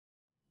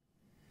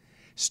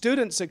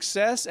Student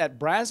Success at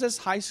Brazos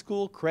High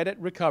School Credit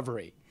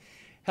Recovery.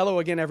 Hello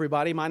again,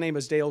 everybody. My name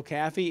is Dale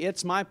Caffey.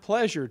 It's my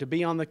pleasure to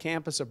be on the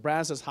campus of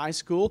Brazos High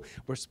School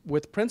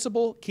with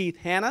Principal Keith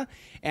Hanna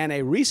and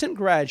a recent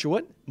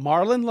graduate,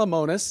 Marlon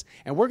Lamonis,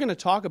 and we're going to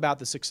talk about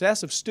the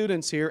success of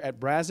students here at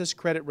Brazos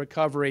Credit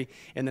Recovery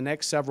in the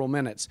next several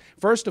minutes.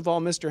 First of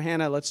all, Mr.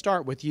 Hanna, let's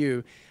start with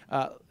you.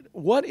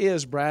 What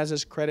is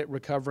Brazos Credit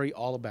Recovery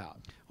all about?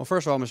 Well,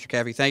 first of all, Mr.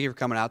 Caffey, thank you for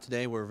coming out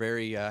today. We're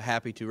very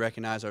happy to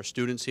recognize our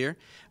students here,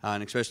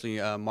 and especially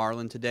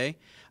Marlon today.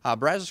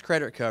 Brazos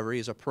Credit Recovery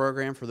is a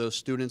program for those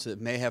students that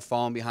may have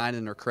fallen behind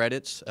in their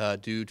credits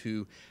due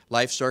to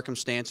life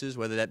circumstances,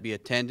 whether that be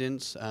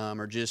attendance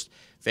or just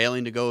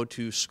failing to go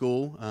to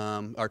school.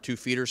 Our two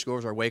feeder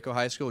schools are Waco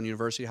High School and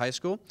University High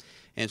School.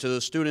 And so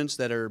those students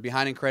that are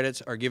behind in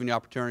credits are given the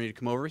opportunity to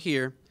come over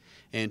here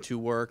and to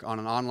work on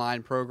an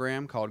online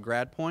program called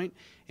GradPoint,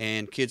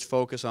 and kids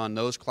focus on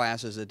those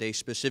classes that they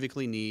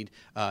specifically need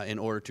in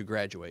order to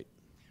graduate.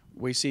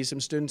 We see some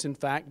students, in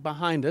fact,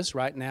 behind us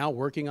right now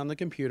working on the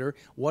computer.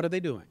 What are they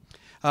doing?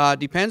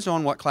 Depends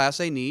on what class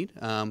they need.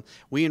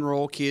 We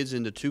enroll kids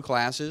into two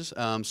classes,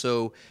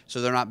 so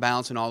they're not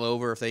bouncing all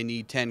over. If they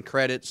need 10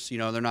 credits, you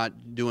know, they're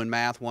not doing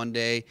math one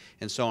day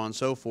and so on and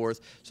so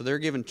forth. So they're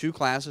given two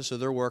classes, so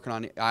they're working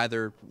on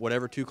either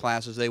whatever two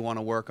classes they want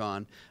to work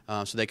on,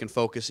 so they can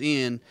focus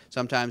in.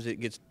 Sometimes it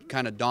gets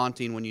kind of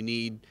daunting when you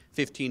need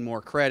 15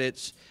 more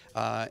credits,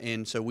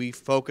 and so we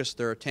focus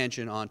their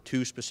attention on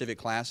two specific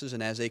classes,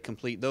 and as they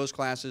complete those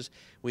classes,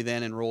 we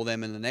then enroll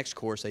them in the next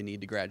course they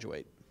need to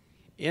graduate.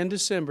 In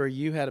December,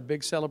 you had a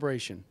big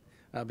celebration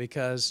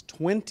because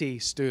 20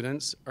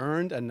 students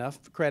earned enough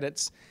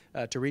credits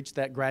to reach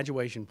that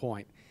graduation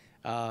point.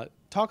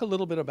 Talk a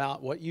little bit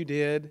about what you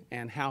did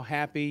and how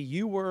happy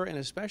you were, and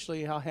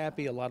especially how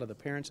happy a lot of the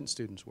parents and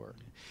students were.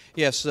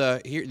 Yes,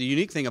 here, the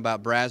unique thing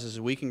about Brazos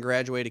is we can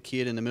graduate a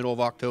kid in the middle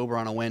of October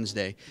on a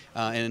Wednesday.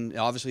 And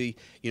obviously,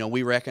 you know,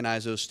 we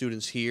recognize those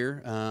students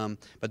here,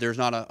 but there's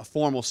not a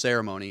formal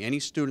ceremony. Any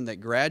student that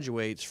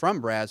graduates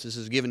from Brazos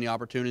is given the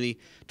opportunity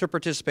to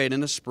participate in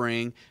the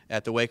spring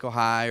at the Waco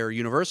High or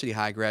University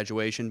High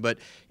graduation, but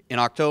in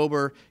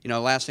October, you know,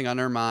 the last thing on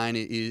their mind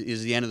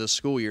is the end of the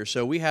school year.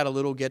 So we had a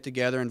little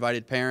get-together,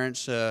 invited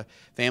parents,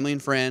 family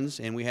and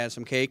friends, and we had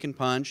some cake and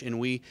punch, and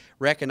we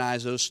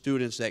recognized those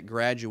students that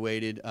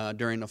graduated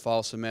during the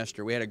fall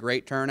semester. We had a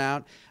great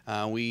turnout.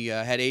 We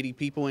had 80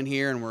 people in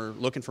here, and we're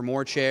looking for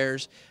more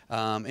chairs.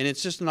 And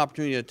it's just an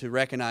opportunity to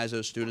recognize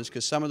those students,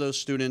 because some of those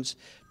students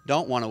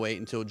don't want to wait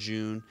until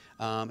June,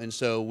 and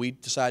so we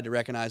decided to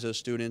recognize those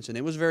students, and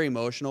it was very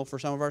emotional for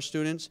some of our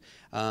students.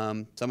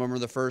 Some of them are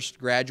the first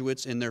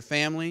graduates in their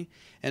family,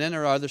 and then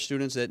there are other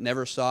students that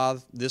never saw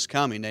this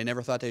coming. They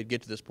never thought they'd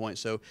get to this point.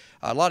 So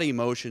a lot of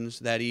emotions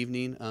that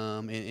evening,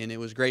 and it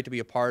was great to be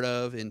a part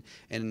of,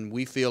 and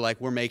we feel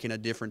like we're making a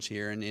difference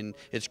here, and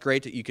it's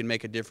great that you can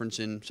make a difference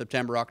in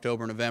September,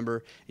 October, November,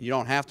 and you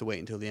don't have to wait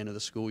until the end of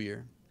the school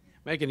year.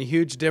 Making a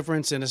huge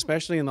difference, and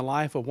especially in the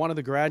life of one of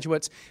the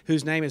graduates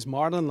whose name is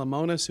Marlon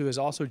Lamonis, who has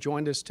also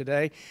joined us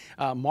today.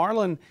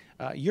 Marlon,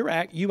 you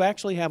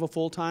actually have a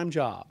full-time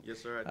job. Yes,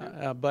 sir,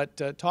 I do.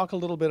 But talk a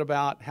little bit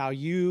about how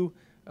you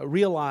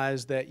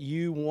realized that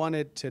you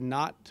wanted to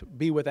not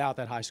be without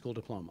that high school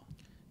diploma.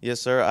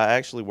 Yes, sir. I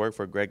actually work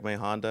for Greg May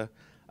Honda.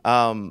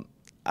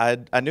 I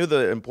knew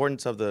the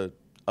importance of the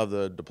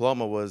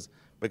diploma was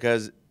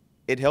because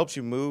it helps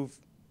you move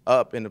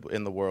up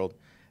in the world.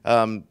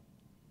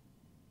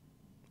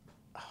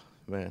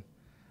 Man,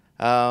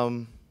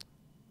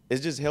 it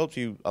just helps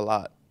you a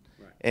lot.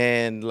 Right.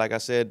 And like I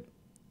said,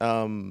 I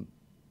don't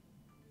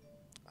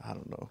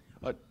know.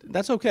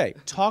 That's okay.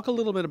 Talk a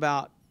little bit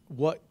about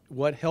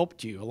what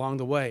helped you along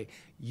the way.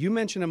 You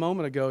mentioned a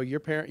moment ago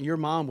your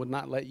mom would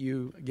not let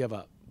you give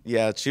up.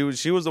 Yeah, she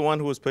was the one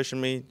who was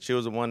pushing me. She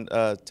was the one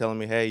telling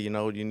me, hey, you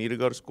know, you need to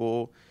go to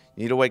school,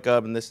 you need to wake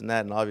up and this and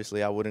that. And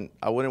obviously I wouldn't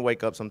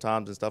wake up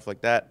sometimes and stuff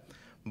like that.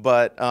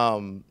 But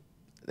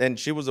and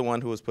she was the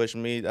one who was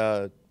pushing me.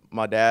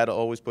 My dad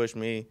always pushed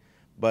me,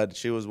 but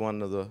she was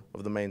one of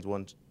the main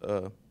ones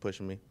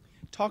pushing me.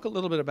 Talk a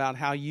little bit about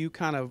how you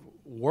kind of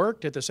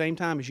worked at the same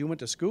time as you went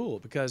to school,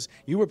 because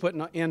you were putting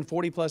in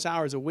 40-plus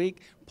hours a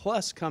week,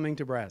 plus coming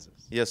to Brazos.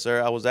 Yes,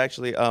 sir. I was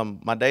actually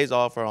my days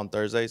off are on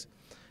Thursdays,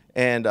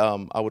 and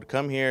I would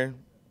come here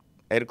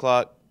 8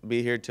 o'clock,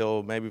 be here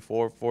till maybe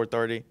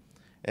 4:30,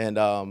 and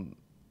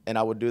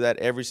I would do that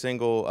every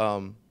single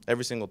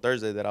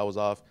Thursday that I was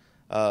off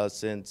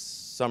since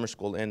summer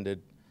school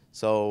ended.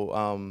 So,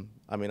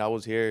 I mean, I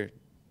was here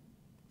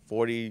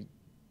 40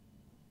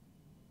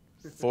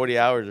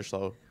 hours or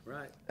so.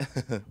 Right.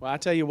 Well, I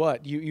tell you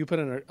what, you put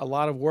in a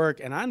lot of work,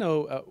 and I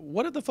know,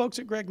 what are the folks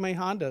at Greg May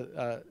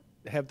Honda,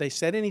 have they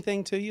said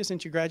anything to you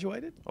since you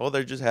graduated? Oh,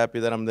 they're just happy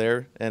that I'm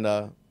there, and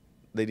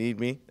they need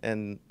me,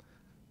 and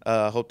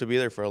hope to be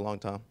there for a long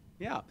time.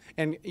 Yeah,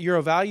 and you're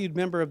a valued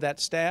member of that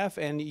staff,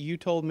 and you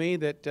told me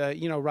that,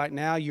 you know, right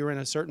now you're in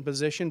a certain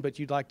position, but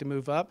you'd like to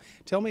move up.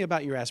 Tell me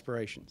about your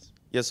aspirations.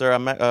 Yes, sir.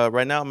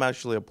 Right now I'm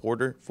actually a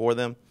porter for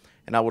them,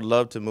 and I would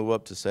love to move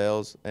up to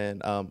sales.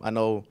 And I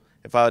know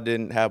if I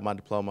didn't have my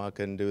diploma, I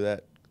couldn't do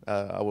that.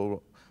 I would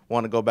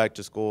want to go back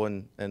to school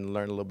and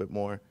learn a little bit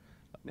more.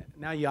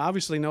 Now, you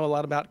obviously know a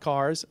lot about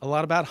cars, a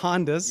lot about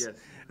Hondas,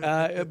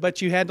 Yes.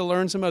 but you had to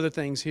learn some other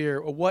things here.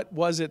 What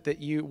was it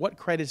that what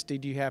credits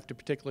did you have to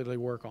particularly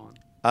work on?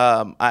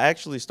 I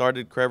actually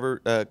started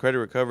credit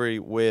recovery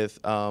with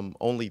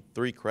only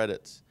 3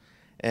 credits,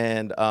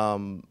 and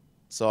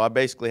so I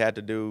basically had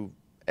to do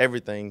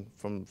everything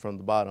from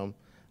the bottom,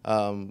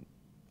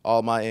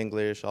 all my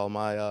English, all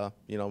my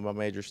my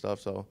major stuff.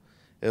 So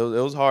it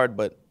was hard,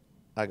 but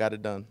I got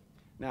it done.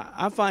 Now,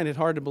 I find it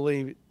hard to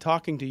believe,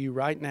 talking to you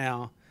right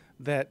now,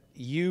 that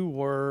you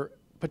were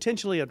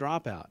potentially a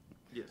dropout.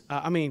 Yes.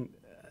 I mean,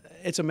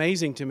 it's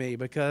amazing to me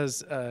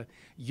because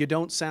you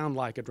don't sound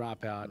like a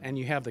dropout, and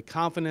you have the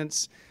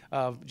confidence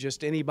of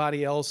just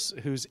anybody else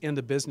who's in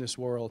the business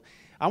world.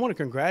 I want to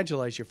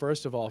congratulate you,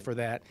 first of all, for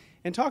that,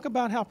 and talk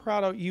about how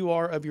proud you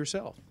are of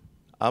yourself.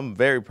 I'm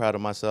very proud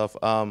of myself.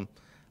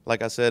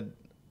 Like I said,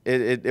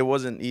 it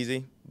wasn't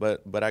easy,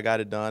 but I got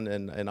it done,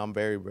 and I'm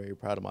very, very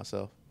proud of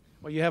myself.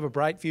 Well, you have a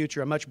bright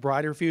future, a much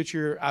brighter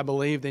future, I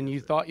believe, than you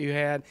thought you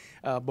had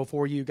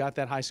before you got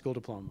that high school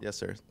diploma. Yes,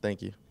 sir.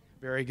 Thank you.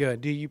 Very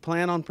good. Do you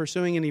plan on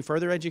pursuing any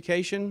further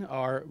education,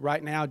 or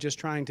right now just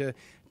trying to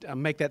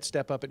make that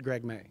step up at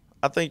Greg May?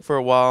 I think for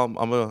a while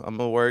I'm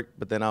gonna work,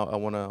 but then I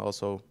want to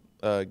also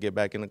get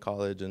back into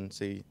college and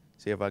see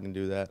if I can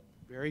do that.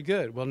 Very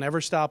good. We'll never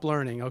stop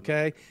learning,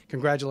 okay?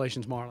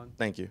 Congratulations, Marlon.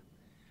 Thank you.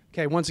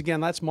 Okay, once again,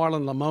 that's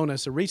Marlon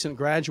Lamonis, a recent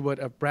graduate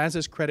of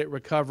Brazos Credit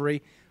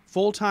Recovery,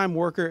 full-time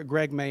worker at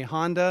Greg May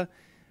Honda,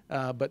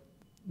 but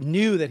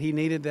knew that he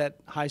needed that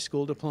high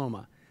school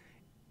diploma.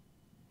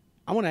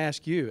 I want to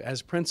ask you,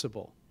 as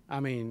principal, I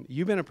mean,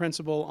 you've been a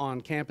principal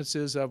on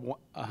campuses of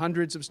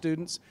hundreds of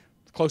students,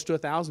 close to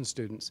 1,000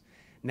 students.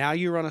 Now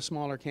you're on a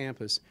smaller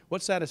campus.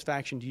 What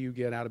satisfaction do you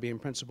get out of being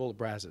principal at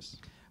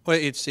Brazos? Well,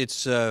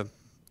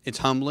 it's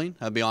humbling.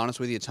 I'll be honest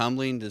with you. It's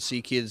humbling to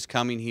see kids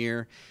coming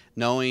here,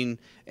 knowing,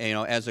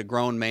 as a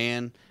grown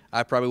man,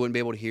 I probably wouldn't be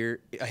able to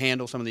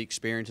handle some of the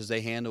experiences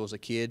they handle as a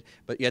kid,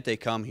 but yet they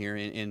come here.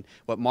 And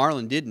what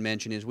Marlon didn't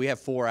mention is we have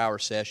 4-hour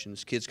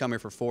sessions. Kids come here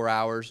for 4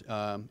 hours,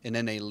 and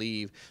then they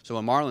leave. So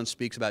when Marlon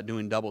speaks about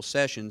doing double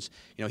sessions,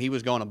 he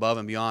was going above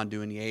and beyond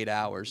doing the 8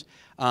 hours.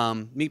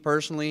 Me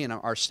personally and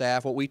our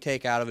staff, what we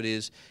take out of it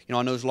is,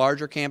 on those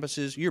larger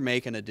campuses, you're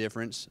making a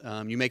difference.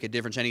 You make a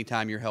difference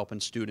anytime you're helping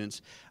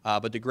students.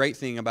 But the great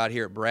thing about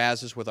here at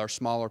Brazos, with our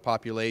smaller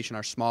population,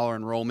 our smaller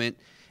enrollment,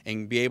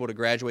 and be able to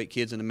graduate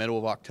kids in the middle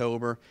of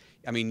October,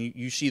 I mean,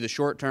 you see the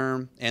short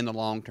term and the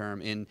long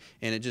term, and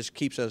it just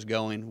keeps us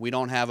going. We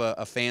don't have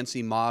a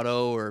fancy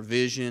motto or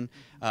vision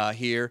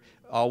here.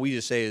 All we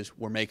just say is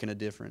we're making a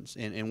difference,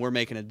 and we're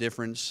making a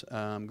difference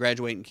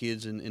graduating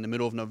kids in the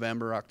middle of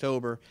November,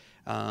 October,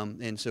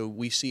 and so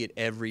we see it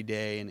every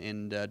day,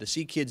 and to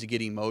see kids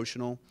get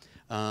emotional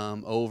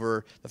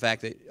over the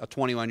fact that a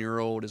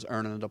 21-year-old is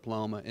earning a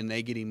diploma and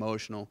they get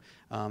emotional.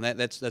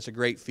 That's a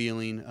great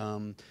feeling,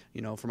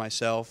 for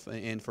myself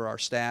and for our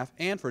staff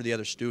and for the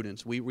other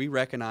students. We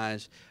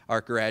recognize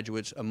our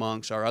graduates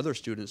amongst our other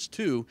students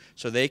too,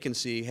 so they can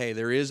see, hey,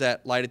 there is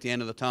that light at the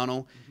end of the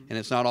tunnel, and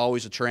it's not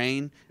always a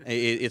train.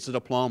 It's a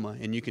diploma,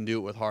 and you can do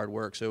it with hard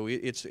work. So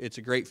it's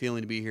a great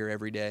feeling to be here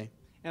every day.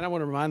 And I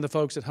want to remind the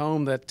folks at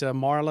home that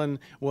Marlon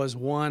was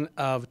one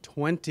of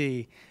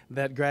 20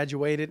 that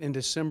graduated in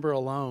December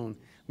alone.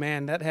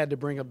 Man, that had to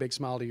bring a big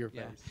smile to your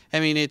face. Yeah. I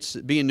mean, it's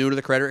being new to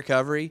the credit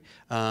recovery.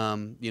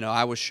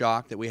 I was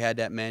shocked that we had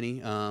that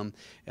many, and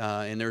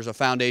there was a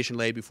foundation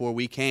laid before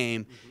we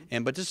came.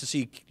 But just to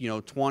see,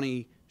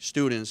 20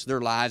 students,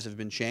 their lives have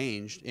been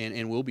changed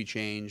and will be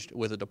changed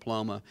with a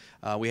diploma.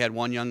 We had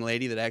one young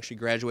lady that actually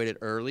graduated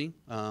early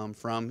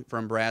from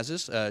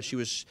Brazos. She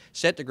was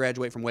set to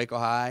graduate from Waco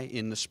High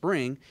in the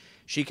spring.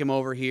 She came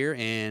over here,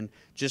 and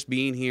just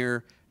being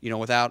here,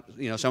 without,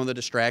 some of the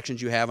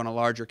distractions you have on a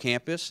larger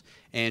campus,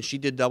 and she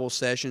did double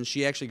sessions.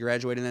 She actually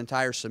graduated an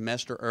entire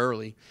semester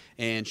early,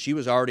 and she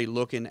was already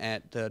looking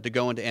at to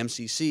go into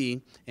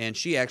MCC, and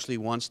she actually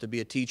wants to be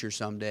a teacher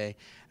someday.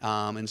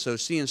 And so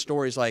seeing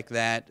stories like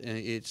that,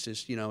 it's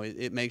just,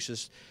 it makes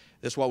us,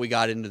 that's what we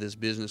got into this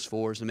business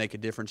for, is to make a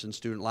difference in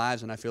student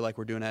lives, and I feel like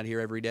we're doing that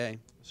here every day.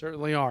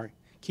 Certainly are.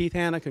 Keith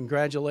Hanna,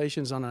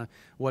 congratulations on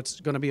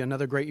what's going to be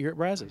another great year at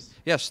Brazos.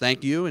 Yes,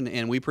 thank you,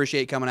 and we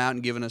appreciate coming out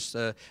and giving us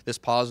this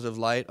positive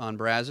light on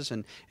Brazos,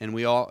 and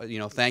we all,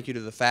 thank you to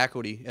the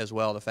faculty as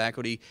well. The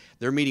faculty,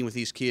 they're meeting with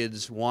these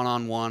kids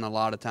one-on-one a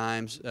lot of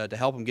times to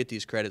help them get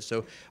these credits.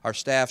 So our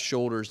staff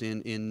shoulders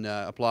in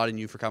applauding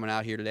you for coming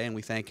out here today, and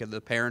we thank the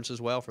parents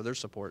as well for their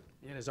support.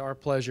 It is our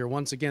pleasure.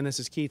 Once again, this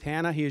is Keith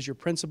Hanna. He is your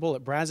principal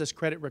at Brazos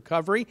Credit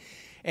Recovery.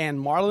 And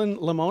Marlon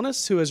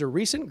Lamonis, who is a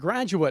recent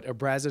graduate of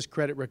Brazos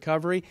Credit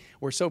Recovery.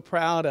 We're so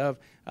proud of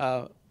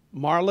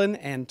Marlon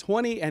and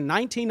 20 and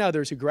 19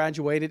 others who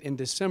graduated in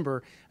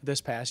December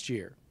this past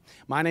year.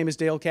 My name is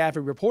Dale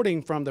Caffey,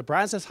 reporting from the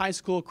Brazos High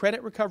School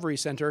Credit Recovery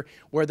Center,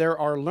 where there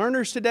are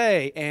learners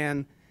today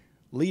and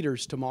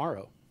leaders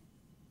tomorrow.